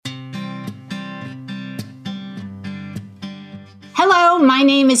Hello, my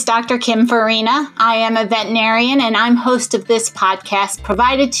name is Dr. Kim Farina. I am a veterinarian and I'm host of this podcast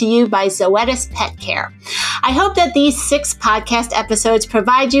provided to you by Zoetis Pet Care. I hope that these 6 podcast episodes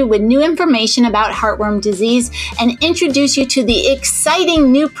provide you with new information about heartworm disease and introduce you to the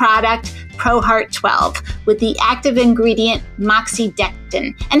exciting new product, ProHeart 12, with the active ingredient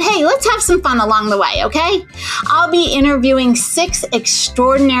moxidectin. And hey, let's have some fun along the way, okay? I'll be interviewing 6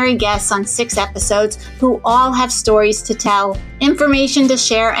 extraordinary guests on 6 episodes who all have stories to tell, information to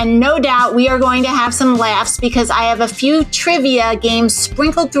share, and no doubt we are going to have some laughs because I have a few trivia games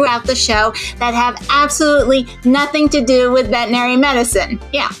sprinkled throughout the show that have absolutely nothing to do with veterinary medicine.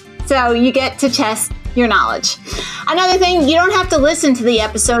 Yeah, so you get to test your knowledge. Another thing, you don't have to listen to the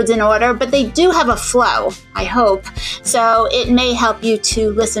episodes in order, but they do have a flow, I hope. So it may help you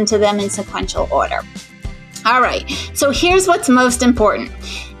to listen to them in sequential order. All right, so here's what's most important.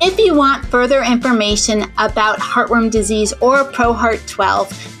 If you want further information about heartworm disease or ProHeart 12,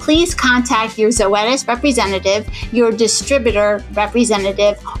 please contact your Zoetis representative, your distributor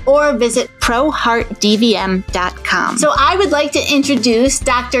representative, or visit ProHeartDVM.com. So I would like to introduce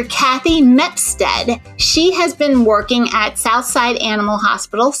Dr. Kathy Mepstead. She has been working at Southside Animal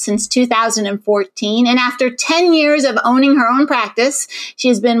Hospital since 2014, and after 10 years of owning her own practice, she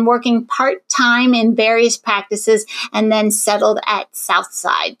has been working part-time in various practices and then settled at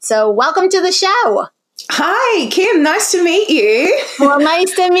Southside. So welcome to the show. Hi, Kim. Nice to meet you. Well,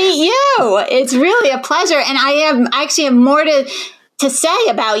 nice to meet you. It's really a pleasure. And I actually have more to say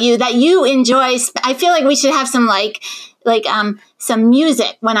about you that you enjoy. I feel like we should have some some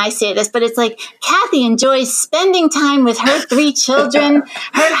music when I say this, but it's like Kathy enjoys spending time with her 3 children,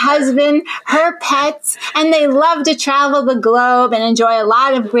 her husband, her pets, and they love to travel the globe and enjoy a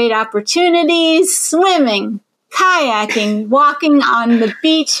lot of great opportunities, swimming, kayaking, walking on the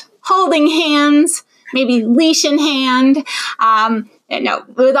beach, holding hands, maybe leash in hand. No,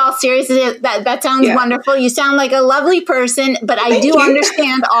 with all seriousness, that sounds wonderful. You sound like a lovely person, but I do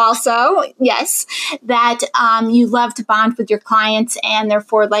understand also, yes, that you love to bond with your clients and their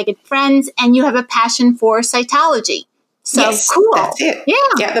 4-legged friends, and you have a passion for cytology. So yes, cool. That's it.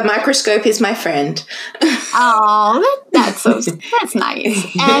 Yeah, the microscope is my friend. Oh, that's nice.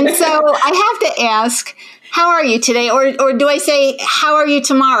 And so I have to ask, how are you today? Or do I say, how are you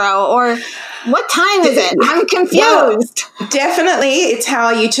tomorrow? Or what time is it? I'm confused. Well, definitely, it's how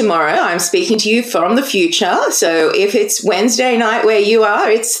are you tomorrow? I'm speaking to you from the future. So if it's Wednesday night where you are,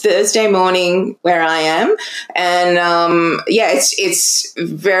 it's Thursday morning where I am. And it's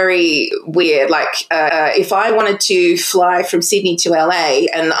very weird. Like if I wanted to fly from Sydney to LA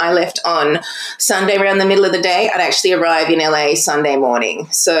and I left on Sunday around the middle of the day, I'd actually arrive in LA Sunday morning.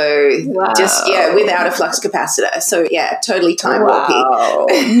 So without a flux capacitor. So totally time warpy.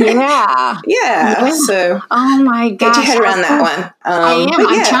 Yeah. Yeah. So, oh my gosh, get your head around that one. I am.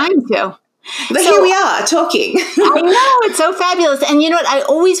 I'm trying to. But here we are talking. I know. It's so fabulous. And you know what? I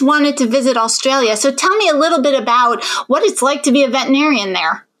always wanted to visit Australia. So tell me a little bit about what it's like to be a veterinarian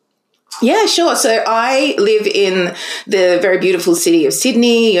there. Yeah, sure. So I live in the very beautiful city of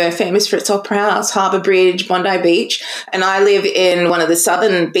Sydney, famous for its opera house, Harbour Bridge, Bondi Beach. And I live in one of the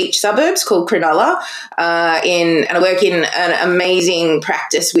southern beach suburbs called Cronulla. And I work in an amazing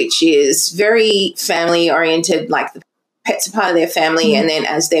practice, which is very family oriented, like the pets are part of their family, and then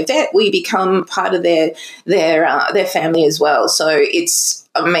as their vet, we become part of their family as well. So it's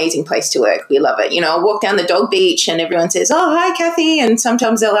an amazing place to work. We love it. I walk down the dog beach and everyone says, "Oh, hi, Kathy," and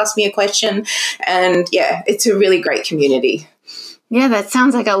sometimes they'll ask me a question. And it's a really great community. Yeah, that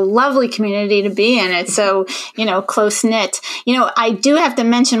sounds like a lovely community to be in. It's so, close knit. I do have to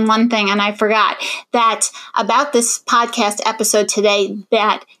mention one thing, and I forgot that about this podcast episode today,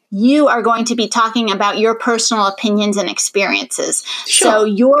 that you are going to be talking about your personal opinions and experiences. Sure. So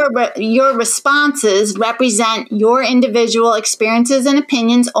your responses represent your individual experiences and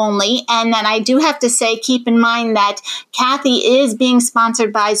opinions only. And then I do have to say, keep in mind that Kathy is being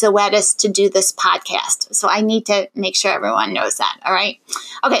sponsored by Zoetis to do this podcast. So I need to make sure everyone knows that. All right.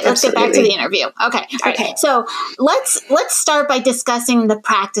 Okay, let's get back to the interview. Okay. All right. So let's start by discussing the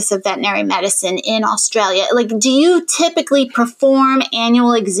practice of veterinary medicine in Australia. Like, do you typically perform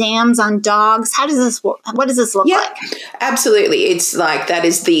annual exams on dogs? How does this work? What does this look like? Absolutely. It's like that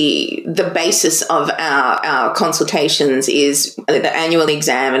is the basis of our consultations is the annual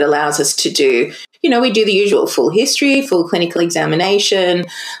exam. It allows us to do, we do the usual full history, full clinical examination,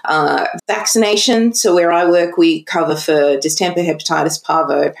 vaccination. So where I work, we cover for distemper, hepatitis,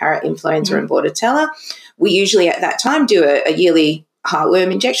 parvo, parainfluenza, and bordetella. We usually at that time do a yearly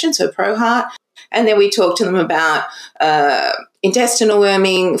heartworm injection, so ProHeart. And then we talk to them about intestinal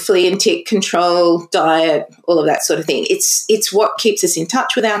worming, flea and tick control, diet, all of that sort of thing. It's what keeps us in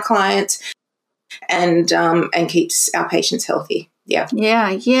touch with our clients and keeps our patients healthy. Yeah.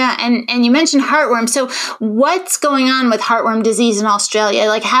 Yeah. And you mentioned heartworm. So what's going on with heartworm disease in Australia?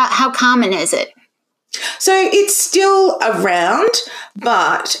 Like how common is it? So it's still around,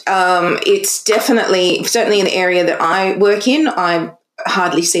 but it's certainly in the area that I work in, I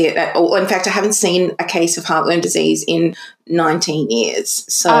hardly see it at all. In fact, I haven't seen a case of heartworm disease in 19 years.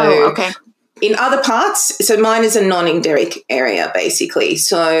 So okay. In other parts, so mine is a non-endemic area, basically.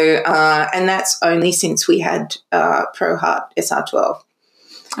 So, and that's only since we had ProHeart SR12.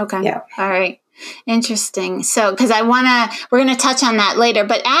 Okay. Yeah. All right. Interesting. So, because we're going to touch on that later,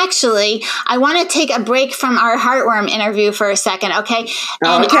 but actually, I want to take a break from our heartworm interview for a second, okay?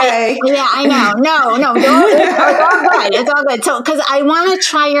 And okay. I know. No, it's all good. It's all good. So, because I want to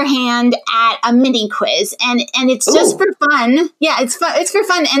try your hand at a mini quiz, and it's just for fun. Yeah, it's fun. It's for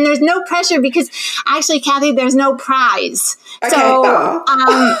fun, and there's no pressure because actually, Kathy, there's no prize. Okay. So,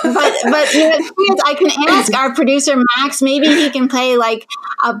 but you know, I can ask our producer Max. Maybe he can play like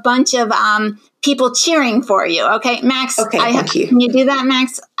a bunch of people cheering for you. Okay, Max. Okay, thank you. Can you do that,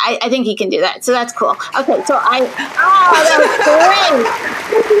 Max? I think he can do that. So that's cool. Okay, so that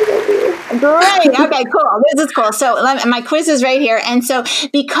was great. Okay, cool. This is cool. So my quiz is right here. And so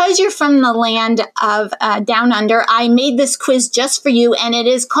because you're from the land of Down Under, I made this quiz just for you, and it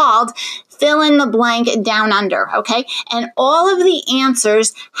is called Fill in the Blank Down Under, okay? And all of the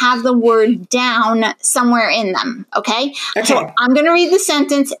answers have the word down somewhere in them, okay? So I'm going to read the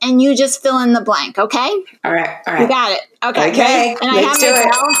sentence, and you just fill in the blank, okay? All right. You got it. Okay. Okay. And I have my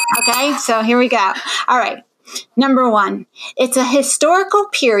bell. Okay, so here we go. All right. Number 1, it's a historical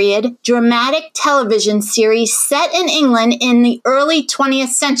period dramatic television series set in England in the early 20th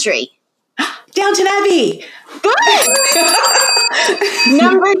century. Downton Abbey. Good.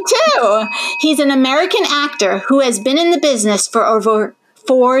 Number 2, he's an American actor who has been in the business for over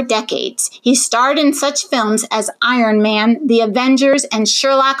 4 decades. He starred in such films as Iron Man, The Avengers, and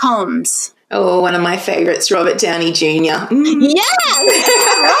Sherlock Holmes. Oh, one of my favorites, Robert Downey Jr. Yes!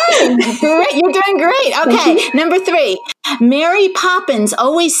 Right. You're doing great. Okay, number 3. Mary Poppins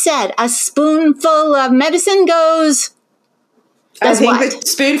always said a spoonful of medicine goes... I think the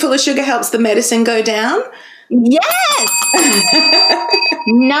spoonful of sugar helps the medicine go down. Yes!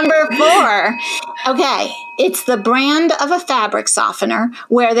 Number 4. Okay, it's the brand of a fabric softener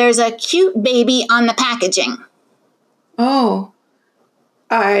where there's a cute baby on the packaging. Oh.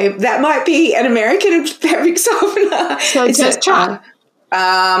 That might be an American fabric softener. So just try.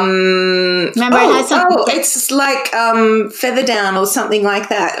 Remember, it has something. It's like Feather Down or something like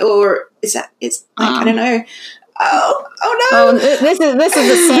that. Or is that? It's like I don't know. Oh no! Oh, this is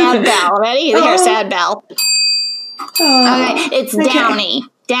the sad bell. Ready? Here, sad bell. Okay, it's Downy.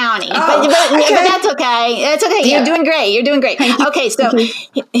 Downy. But that's okay. That's okay. Yeah. You're doing great. You're doing great. Okay, so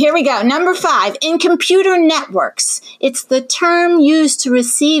here we go. Number 5. In computer networks, it's the term used to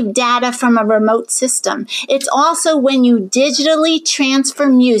receive data from a remote system. It's also when you digitally transfer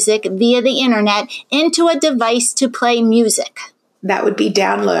music via the internet into a device to play music. That would be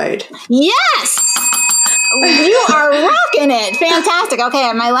download. Yes! You are rocking it. Fantastic.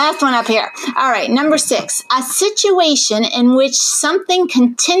 Okay, my last one up here. All right, number 6. A situation in which something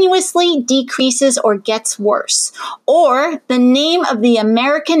continuously decreases or gets worse. Or the name of the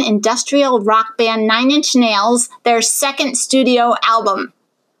American industrial rock band 9 Inch Nails, their second studio album.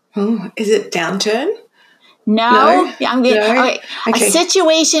 Oh, is it Downturn? No. I'm good. No? Okay. A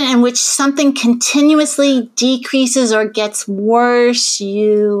situation in which something continuously decreases or gets worse.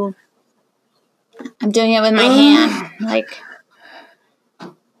 I'm doing it with my hand. Like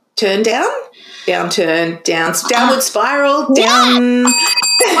turn down, downturn, downward spiral, down. Downward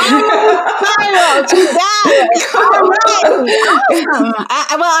spiral. To that. All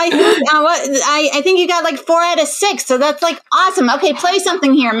right. Awesome. I think you got like 4 out of 6. So that's like awesome. Okay, play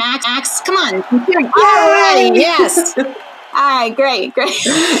something here, Max. Max, come on. All righty. Yes. All right. Great.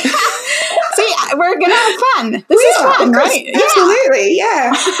 See, we're going to have fun. This is fun, right? Absolutely,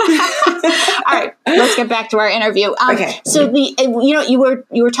 yeah. All right, let's get back to our interview. Okay. So you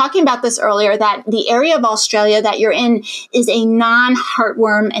were talking about this earlier, that the area of Australia that you're in is a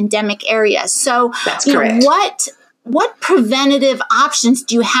non-heartworm endemic area. So that's correct. What preventative options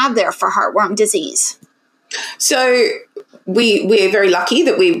do you have there for heartworm disease? So we're very lucky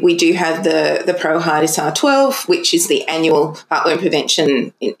that we do have the ProHeart SR12, which is the annual heartworm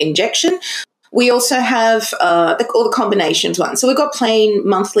prevention injection. We also have all the combinations ones. So we've got plain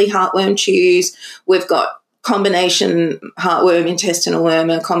monthly heartworm chews. We've got combination heartworm intestinal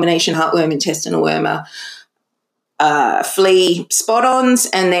wormer, combination heartworm intestinal wormer. flea spot-ons,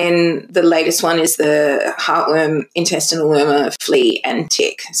 and then the latest one is the heartworm, intestinal wormer, flea, and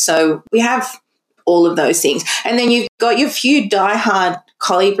tick. So we have all of those things. And then you've got your few diehard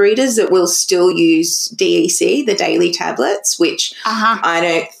collie breeders that will still use DEC, the daily tablets, which I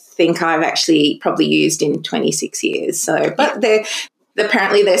don't think I've actually probably used in 26 years. So, but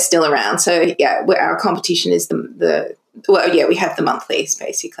apparently they're still around. So yeah, our competition is we have the monthlies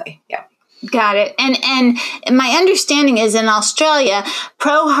basically. Yeah. Got it. And my understanding is in Australia,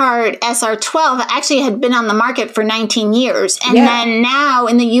 ProHeart SR12 actually had been on the market for 19 years. And then now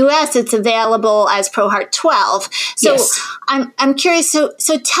in the US, it's available as ProHeart 12. So I'm curious. So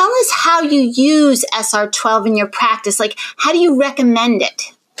tell us how you use SR12 in your practice. Like, how do you recommend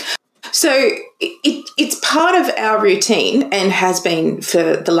it? So it's part of our routine and has been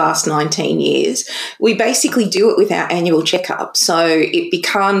for the last 19 years. We basically do it with our annual checkup. So it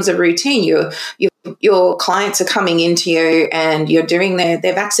becomes a routine. Your clients are coming into you and you're doing their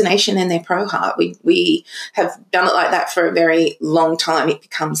vaccination and their ProHeart. We have done it like that for a very long time. It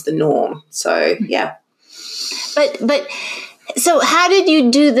becomes the norm. So, yeah. But so how did you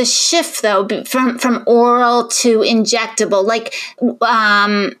do the shift, though, from oral to injectable? Like,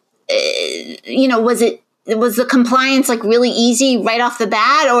 was the compliance like really easy right off the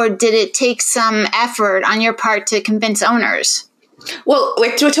bat, or did it take some effort on your part to convince owners? Well,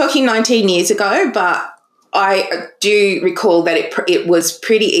 we're talking 19 years ago, but I do recall that it was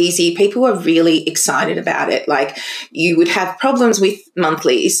pretty easy. People were really excited about it. Like, you would have problems with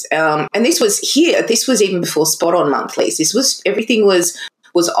monthlies. And this was even before spot-on monthlies. Everything was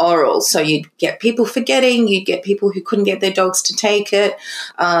oral. So you'd get people forgetting, you'd get people who couldn't get their dogs to take it.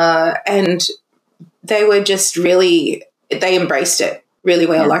 And they were just they embraced it really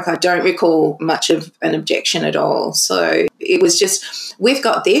well. Like, I don't recall much of an objection at all. So it was just, we've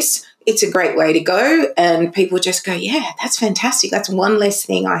got this. It's a great way to go. And people just go, yeah, that's fantastic. That's one less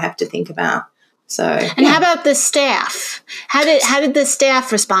thing I have to think about. So, and how about the staff? How did the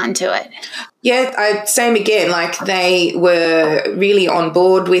staff respond to it? Yeah, same again. Like, they were really on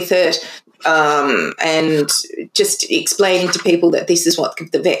board with it, and just explaining to people that this is what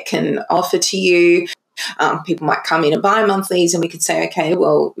the vet can offer to you. People might come in and buy monthlies, and we could say, okay,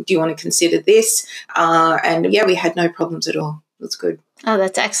 well, do you want to consider this? And yeah, we had no problems at all. It was good. Oh,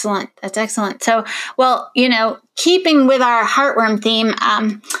 that's excellent. That's excellent. So, well, keeping with our heartworm theme,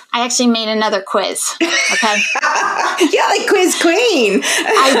 I actually made another quiz. Okay. Yeah, like quiz queen.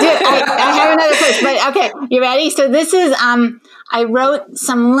 I do. I have another quiz, but okay, you ready? So this is, I wrote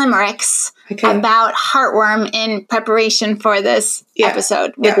some limericks about heartworm in preparation for this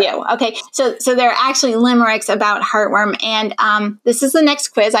episode with you. Okay. So they're actually limericks about heartworm, and this is the next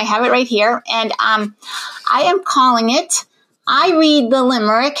quiz. I have it right here, and I am calling it, I read the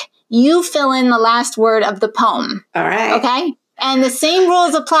limerick, you fill in the last word of the poem. All right. Okay? And the same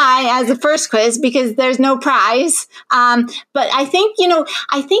rules apply as the first quiz because there's no prize. But I think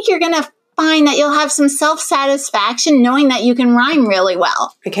you're going to find that you'll have some self-satisfaction knowing that you can rhyme really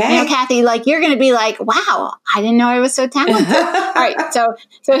well. Okay. Kathy, like, you're going to be like, wow, I didn't know I was so talented. All right. So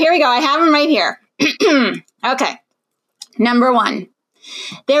here we go. I have them right here. Okay. Number 1.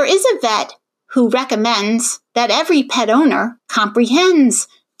 There is a vet who recommends that every pet owner comprehends.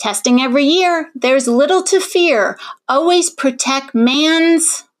 Testing every year, there's little to fear. Always protect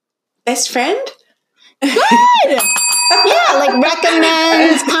man's best friend. Good. Yeah, like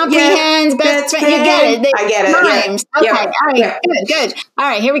recommends, comprehends, best friend. You get it. I get it. Rhymes. Yeah. Okay. All right. Yeah. Good. All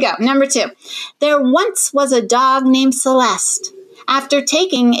right. Here we go. Number 2. There once was a dog named Celeste. After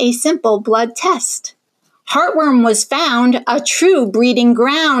taking a simple blood test, heartworm was found, a true breeding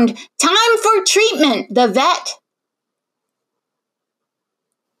ground. Time for treatment, the vet.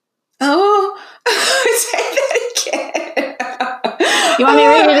 Oh, say that again. You want me to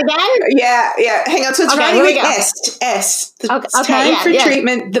read it again? Yeah. Hang on. So it's okay, with S. Time for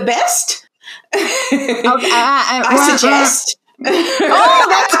treatment, the best. I suggest. Oh,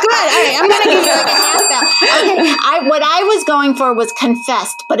 that's good. All right, I'm going to give you like a half that. Okay, what I was going for was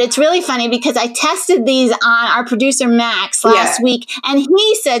confessed, but it's really funny because I tested these on our producer Max last week, and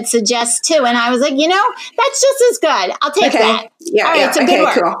he said suggest too, and I was like, that's just as good. I'll take that. Yeah, all right, so good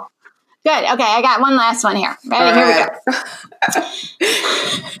work. Cool. Good. Okay, I got one last one here. Ready? Here we go.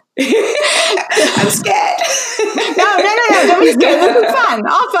 I'm scared. No, don't be scared. This is fun.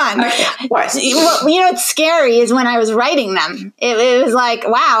 All fun. Okay. Well, what's scary is when I was writing them. It was like,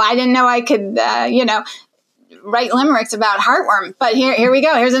 wow, I didn't know I could, write limericks about heartworm. But here we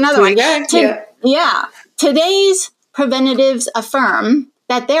go. Here's another one. Today's preventatives affirm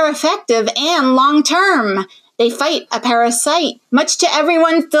that they're effective and long-term. They fight a parasite, much to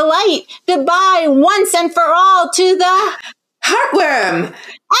everyone's delight. Goodbye, once and for all, to the heartworm.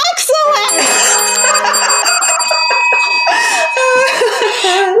 Excellent!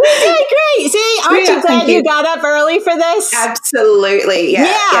 We did great. See, aren't you glad you got up early for this? Absolutely.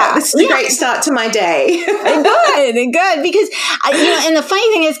 Yeah. This is a great start to my day. Good. Because, and the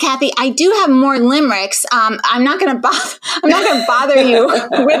funny thing is, Kathy, I do have more limericks. I'm not going to bother you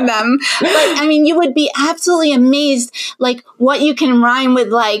with them. But, I mean, you would be absolutely amazed, like, what you can rhyme with,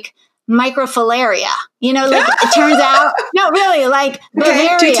 like, microfilaria. You know, like, it turns out, no, really, like,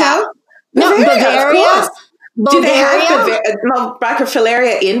 Bavaria. Do tell? Bavaria. Do they have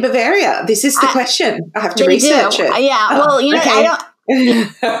microfilaria in Bavaria? This is the question. I have to research it. Yeah. Well, I don't.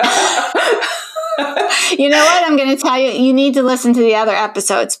 You know what? I'm going to tell you, you need to listen to the other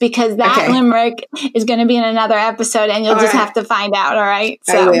episodes because that limerick is going to be in another episode and you'll just have to find out. All right.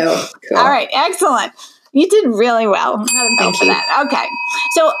 So, I will. Cool. All right. Excellent. You did really well. Thank you for that. Okay.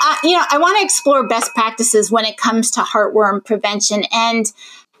 So, I want to explore best practices when it comes to heartworm prevention and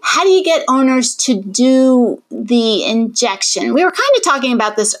how do you get owners to do the injection? We were kind of talking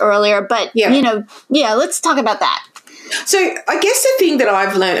about this earlier, but, let's talk about that. So I guess the thing that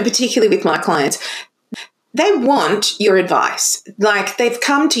I've learned, and particularly with my clients, they want your advice. Like they've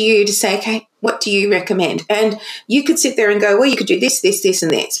come to you to say, okay, what do you recommend? And you could sit there and go, well, you could do this, this, this, and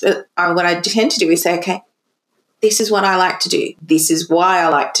this. But what I tend to do is say, okay, this is what I like to do. This is why I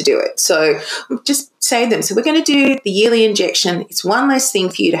like to do it. So just say to them, so we're going to do the yearly injection. It's one less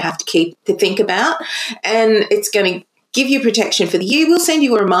thing for you to have to think about, and it's going to give you protection for the year. We'll send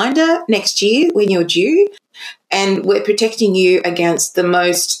you a reminder next year when you're due, and we're protecting you against the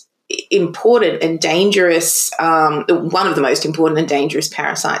most important and dangerous, one of the most important and dangerous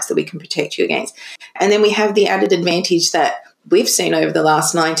parasites that we can protect you against. And then we have the added advantage that we've seen over the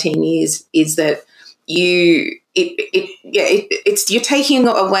last 19 years is that you're taking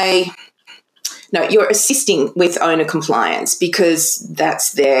away. No, you're assisting with owner compliance because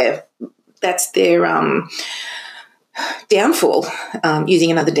that's their downfall.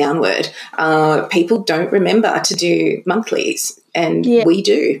 Using another down word, people don't remember to do monthlies, and we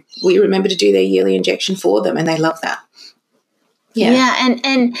do. We remember to do their yearly injection for them, and they love that.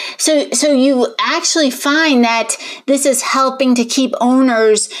 And so you actually find that this is helping to keep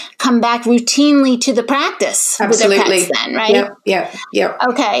owners come back routinely to the practice with their pets then, right? Yep.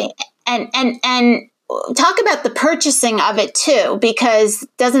 Okay. And talk about the purchasing of it too, because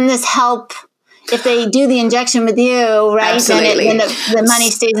doesn't this help if they do the injection with you, right? Absolutely. Then the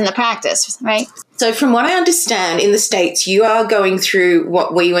money stays in the practice, right? So from what I understand, in the States, you are going through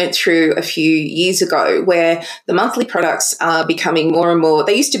what we went through a few years ago, where the monthly products are becoming more and more,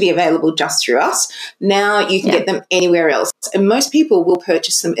 they used to be available just through us. Now you can get them anywhere else. And most people will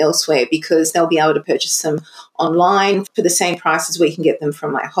purchase them elsewhere because they'll be able to purchase them online for the same price as we can get them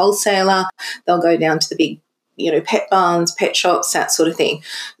from my wholesaler. They'll go down to the big, pet barns, pet shops, that sort of thing.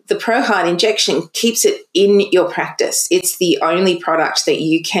 The ProHeart injection keeps it in your practice. It's the only product that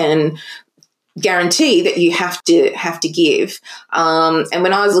you can guarantee that you have to give. And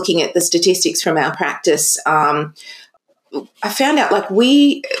when I was looking at the statistics from our practice, I found out like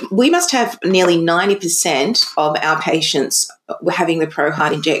we must have nearly 90% of our patients having the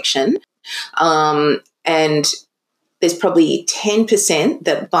ProHeart injection, and there's probably 10%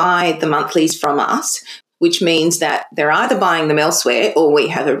 that buy the monthlies from us, which means that they're either buying them elsewhere or we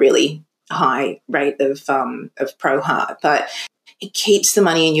have a really high rate of ProHeart. But it keeps the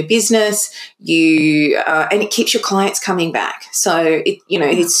money in your business, and it keeps your clients coming back. So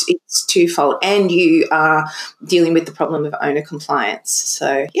it's twofold, and you are dealing with the problem of owner compliance.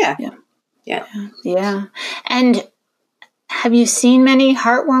 So yeah. And have you seen many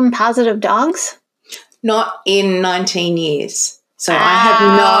heartworm positive dogs? Not in 19 years. So I have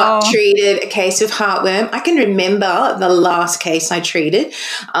not treated a case of heartworm. I can remember the last case I treated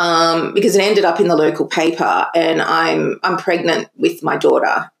because it ended up in the local paper, and I'm pregnant with my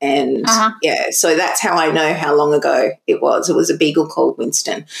daughter, and so that's how I know how long ago it was. It was a beagle called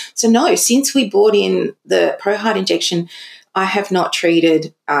Winston. So no, since we brought in the ProHeart injection, I have not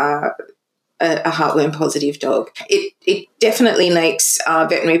treated a heartworm positive dog. It definitely makes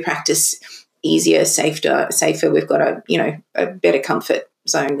veterinary practice easier, safer. We've got a better comfort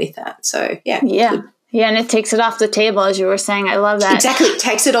zone with that. So yeah. And it takes it off the table, as you were saying. I love that. Exactly, it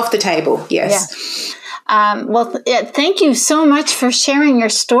takes it off the table. Yes. Thank you so much for sharing your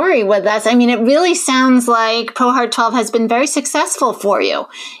story with us. I mean, it really sounds like ProHeart 12 has been very successful for you.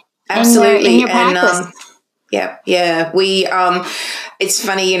 Absolutely, in your practice. Yeah. We, it's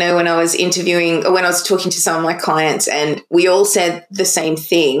funny, when I was talking to some of my clients, and we all said the same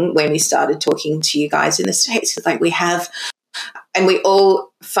thing when we started talking to you guys in the States. It's like we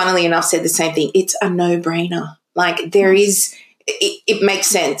all, funnily enough, said the same thing. It's a no-brainer. Like it makes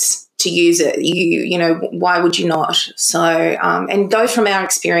sense to use it. Why would you not? So, and go from our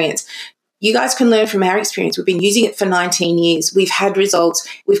experience. You guys can learn from our experience. We've been using it for 19 years. We've had results.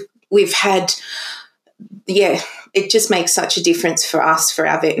 We've had, it just makes such a difference for us, for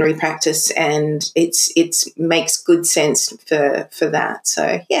our veterinary practice, and it makes good sense for that.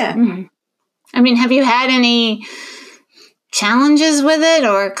 So, yeah. Mm-hmm. I mean, have you had any challenges with it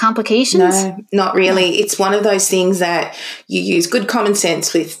or complications? No, not really. It's one of those things that you use good common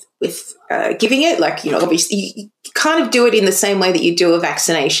sense with giving it. Like, obviously you kind of do it in the same way that you do a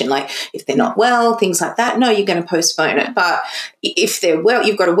vaccination. Like if they're not well, things like that, no, you're going to postpone it. But if they're well,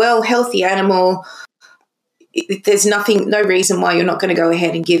 you've got a well, healthy animal, there's no reason why you're not going to go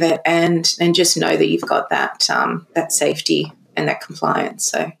ahead and give it, and just know that you've got that safety and that compliance.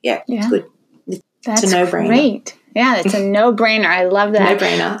 So, it's good. It's a no-brainer. Great. Yeah, it's a no-brainer. I love that.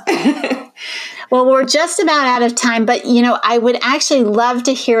 No-brainer. Well, we're just about out of time, but, I would actually love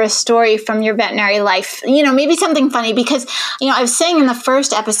to hear a story from your veterinary life, maybe something funny, because, I was saying in the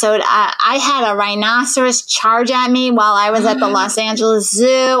first episode, I had a rhinoceros charge at me while I was at the Los Angeles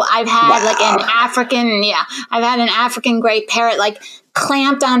Zoo. I've had I've had an African gray parrot,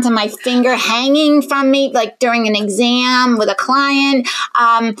 clamped onto my finger, hanging from me, during an exam with a client,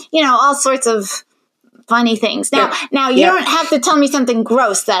 all sorts of funny things. Now you don't have to tell me something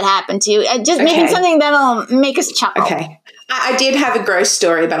gross that happened to you. Just maybe something that'll make us chuckle. Okay. I did have a gross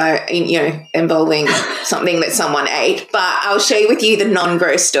story, but involving something that someone ate. But I'll share with you the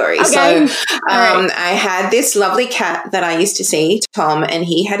non-gross story. Okay. So I had this lovely cat that I used to see, Tom, and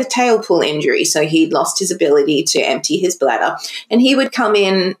he had a tail pull injury. So he'd lost his ability to empty his bladder. And he would come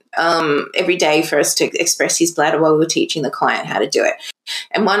in every day for us to express his bladder while we were teaching the client how to do it.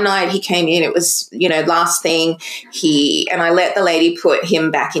 And one night he came in, it was, last thing, and I let the lady put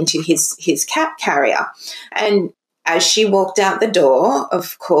him back into his cat carrier. And as she walked out the door,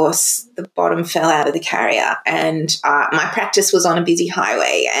 of course, the bottom fell out of the carrier, and my practice was on a busy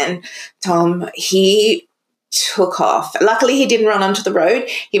highway, and Tom, he took off. Luckily, he didn't run onto the road.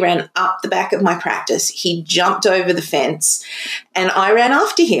 He ran up the back of my practice. He jumped over the fence, and I ran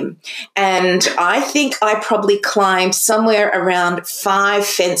after him. And I think I probably climbed somewhere around 5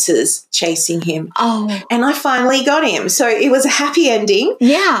 fences chasing him. Oh. And I finally got him. So it was a happy ending.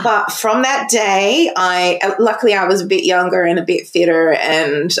 Yeah. But from that day, luckily I was a bit younger and a bit fitter,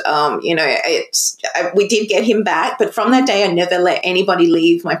 and we did get him back. But from that day, I never let anybody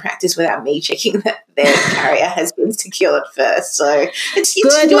leave my practice without me checking that their carrier has been secured first. So it's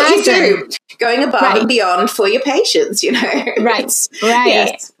good what you do, going above and beyond for your patients, Right.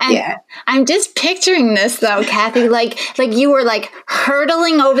 Yes. And I'm just picturing this though, Kathy, like you were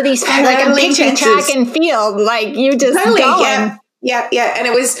hurtling over these fences, I'm picturing track and field, you just going. Yeah. And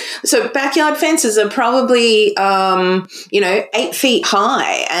it was, so backyard fences are probably, 8 feet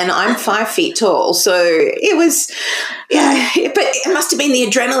high, and I'm 5 feet tall. So it was, but it must have been the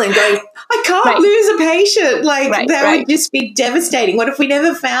adrenaline going, I can't lose a patient. That would just be devastating. What if we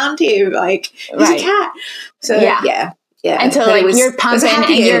never found him? He's a cat. So, yeah. And so, you're pumping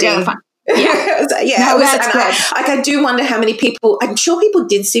and you're going fun. Yeah. That's good. I do wonder how many people, I'm sure people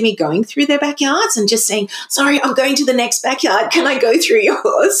did see me going through their backyards and just saying, sorry, I'm going to the next backyard. Can I go through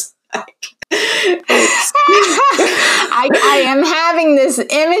yours? I am having this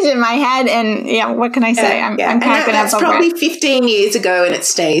image in my head, and what can I say? I'm cracking up. That's probably 15 years ago, and it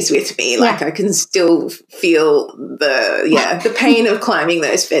stays with me. I can still feel the pain of climbing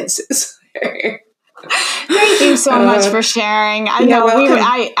those fences. Thank you so much for sharing. I know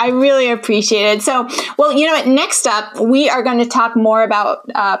I really appreciate it. So, well, you know what? Next up, we are going to talk more about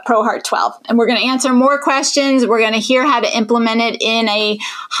ProHeart 12, and we're going to answer more questions. We're going to hear how to implement it in a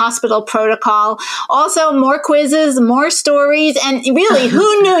hospital protocol. Also, more quizzes, more stories, and really,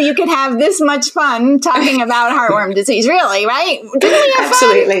 who knew you could have this much fun talking about heartworm disease? Really, right? Didn't we have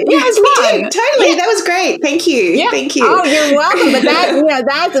Absolutely. fun? Yeah, it was fun. Totally. Yeah. That was great. Thank you. Yeah. Thank you. Oh, you're welcome.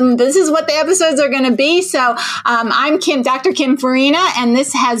 But this is what the episodes are going to be. So I'm Dr. Kim Farina, and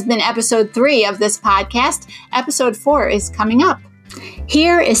this has been episode 3 of this podcast. Episode 4 is coming up.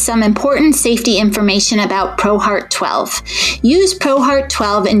 Here is some important safety information about ProHeart 12. Use ProHeart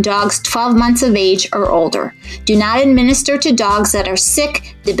 12 in dogs 12 months of age or older. Do not administer to dogs that are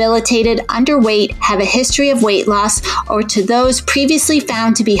sick, debilitated, underweight, have a history of weight loss, or to those previously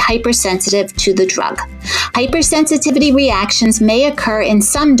found to be hypersensitive to the drug. Hypersensitivity reactions may occur in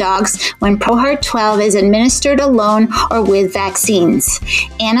some dogs when ProHeart 12 is administered alone or with vaccines.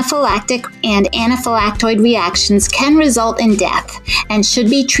 Anaphylactic and anaphylactoid reactions can result in death and should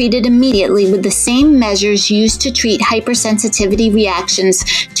be treated immediately with the same measures used to treat hypersensitivity reactions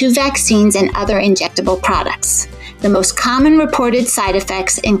to vaccines and other injectable products. The most common reported side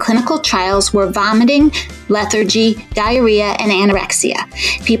effects in clinical trials were vomiting, lethargy, diarrhea, and anorexia.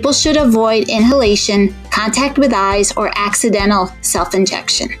 People should avoid inhalation, contact with eyes, or accidental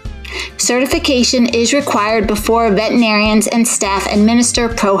self-injection. Certification is required before veterinarians and staff administer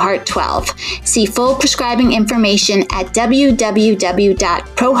ProHeart 12. See full prescribing information at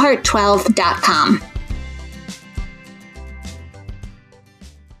www.proheart12.com.